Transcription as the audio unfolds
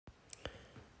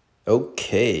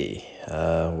Okay,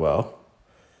 well,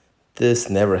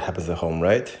 this never happens at home,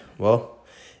 right? Well,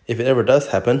 if it ever does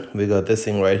happen, we got this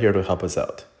thing right here to help us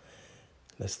out.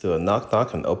 Let's do a knock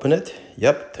knock and open it.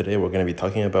 Yep, today we're going to be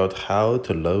talking about how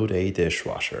to load a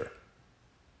dishwasher.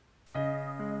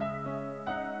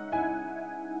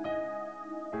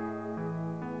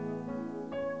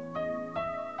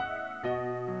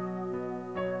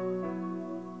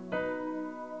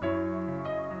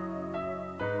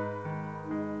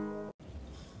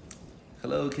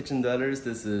 Hello kitchen dwellers,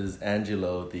 this is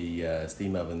Angelo, the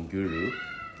steam oven guru.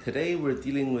 Today we're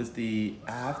dealing with the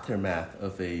aftermath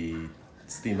of a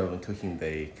steam oven cooking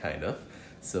day, kind of.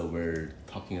 So we're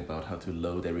talking about how to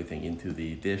load everything into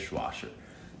the dishwasher.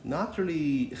 Not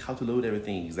really how to load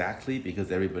everything exactly,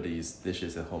 because everybody's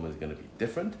dishes at home is going to be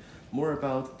different. More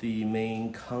about the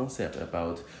main concept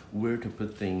about where to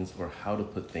put things or how to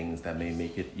put things that may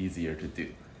make it easier to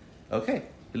do. Okay,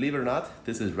 believe it or not,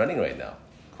 this is running right now.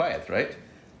 Quiet, right?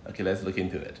 Okay, let's look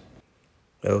into it.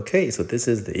 Okay, so this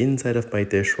is the inside of my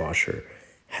dishwasher.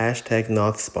 Hashtag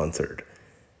not sponsored.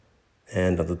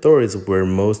 And on the door is where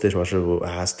most dishwashers will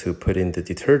ask to put in the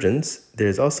detergents.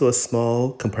 There's also a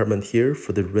small compartment here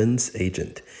for the rinse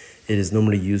agent. It is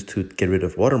normally used to get rid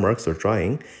of watermarks or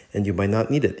drying, and you might not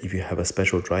need it if you have a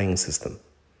special drying system.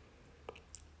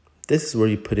 This is where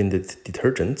you put in the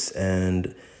detergents,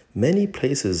 and many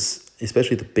places,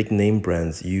 especially the big name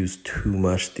brands, use too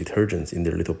much detergents in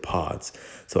their little pods.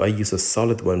 So I use a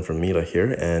solid one from Miele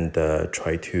here and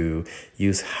try to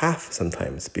use half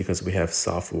sometimes because we have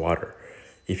soft water.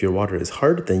 If your water is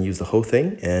hard, then use the whole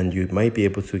thing, and you might be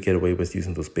able to get away with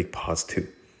using those big pods too.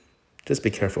 Just be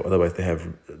careful, otherwise they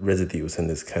have residues and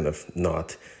it's kind of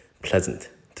not pleasant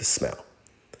to smell.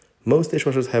 Most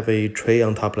dishwashers have a tray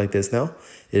on top like this now.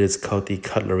 It is called the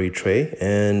cutlery tray,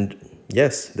 and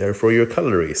yes, they're for your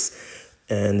cutleries.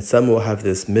 And some will have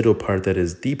this middle part that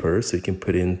is deeper, so you can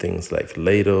put in things like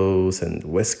ladles and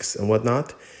whisks and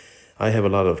whatnot. I have a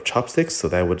lot of chopsticks, so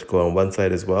that would go on one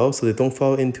side as well, so they don't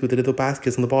fall into the little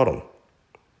baskets on the bottom.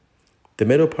 The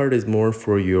middle part is more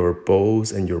for your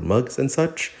bowls and your mugs and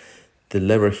such. The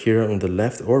lever here on the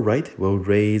left or right will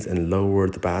raise and lower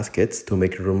the baskets to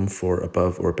make room for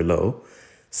above or below.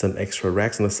 Some extra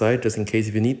racks on the side just in case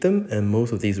if you need them, and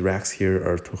most of these racks here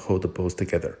are to hold the bowls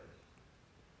together.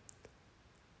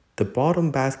 The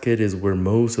bottom basket is where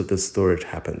most of the storage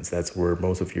happens. That's where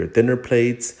most of your dinner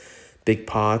plates, big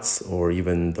pots, or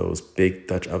even those big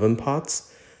Dutch oven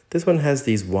pots. This one has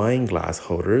these wine glass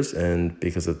holders, and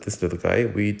because of this little guy,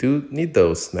 we do need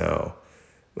those now.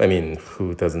 I mean,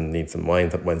 who doesn't need some wine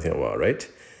once in a while, right?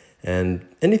 And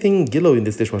anything yellow in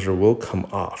this dishwasher will come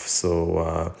off,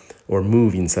 or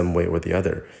move in some way or the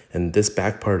other. And this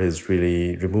back part is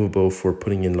really removable for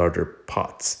putting in larger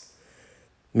pots.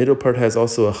 Middle part has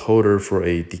also a holder for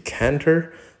a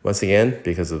decanter, once again,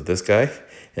 because of this guy.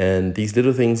 And these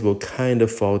little things will kind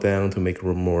of fall down to make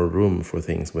more room for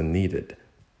things when needed.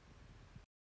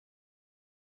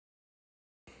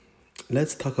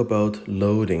 Let's talk about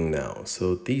loading now.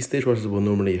 So these dishwashers will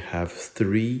normally have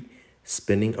 3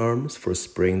 spinning arms for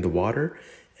spraying the water.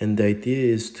 And the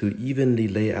idea is to evenly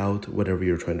lay out whatever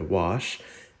you're trying to wash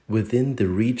within the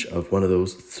reach of one of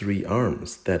those 3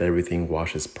 arms that everything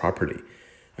washes properly.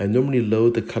 I normally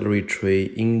load the cutlery tray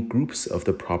in groups of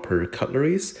the proper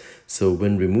cutleries, so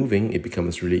when removing, it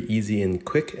becomes really easy and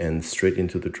quick and straight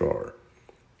into the drawer.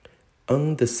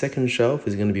 On the second shelf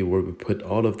is going to be where we put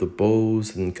all of the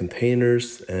bowls and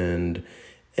containers and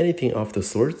anything of the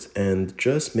sorts, and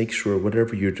just make sure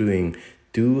whatever you're doing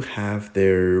do have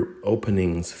their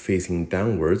openings facing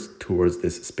downwards towards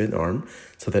this spin arm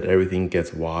so that everything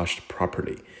gets washed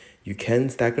properly. You can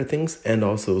stagger things and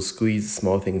also squeeze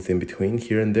small things in between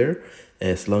here and there.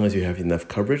 As long as you have enough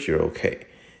coverage, you're okay.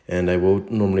 And I will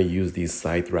normally use these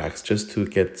side racks just to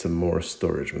get some more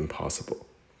storage when possible.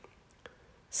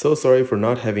 So sorry for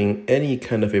not having any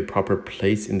kind of a proper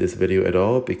place in this video at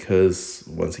all, because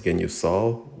once again you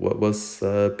saw what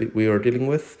we are dealing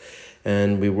with.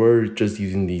 And we were just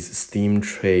using these steam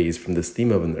trays from the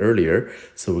steam oven earlier,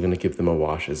 so we're going to give them a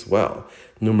wash as well.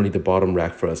 Normally the bottom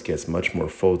rack for us gets much more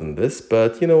full than this,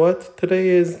 but you know what? Today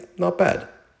is not bad.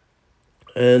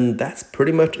 And that's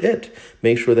pretty much it.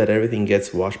 Make sure that everything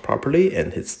gets washed properly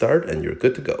and hit start and you're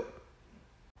good to go.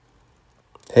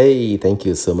 Hey, thank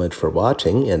you so much for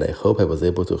watching, and I hope I was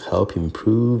able to help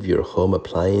improve your home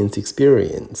appliance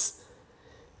experience.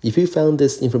 If you found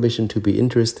this information to be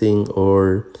interesting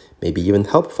or maybe even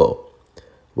helpful,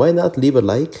 why not leave a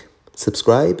like,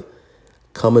 subscribe,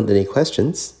 comment any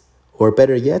questions, or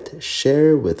better yet,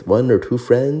 share with 1 or 2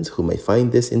 friends who might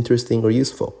find this interesting or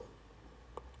useful.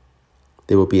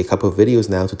 There will be a couple of videos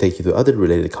now to take you to other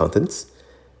related contents.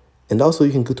 And also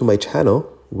you can go to my channel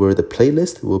where the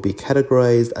playlist will be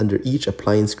categorized under each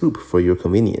appliance group for your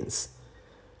convenience.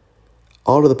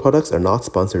 All of the products are not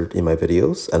sponsored in my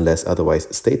videos unless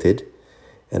otherwise stated,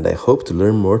 and I hope to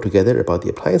learn more together about the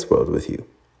appliance world with you.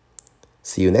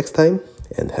 See you next time,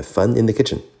 and have fun in the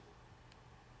kitchen.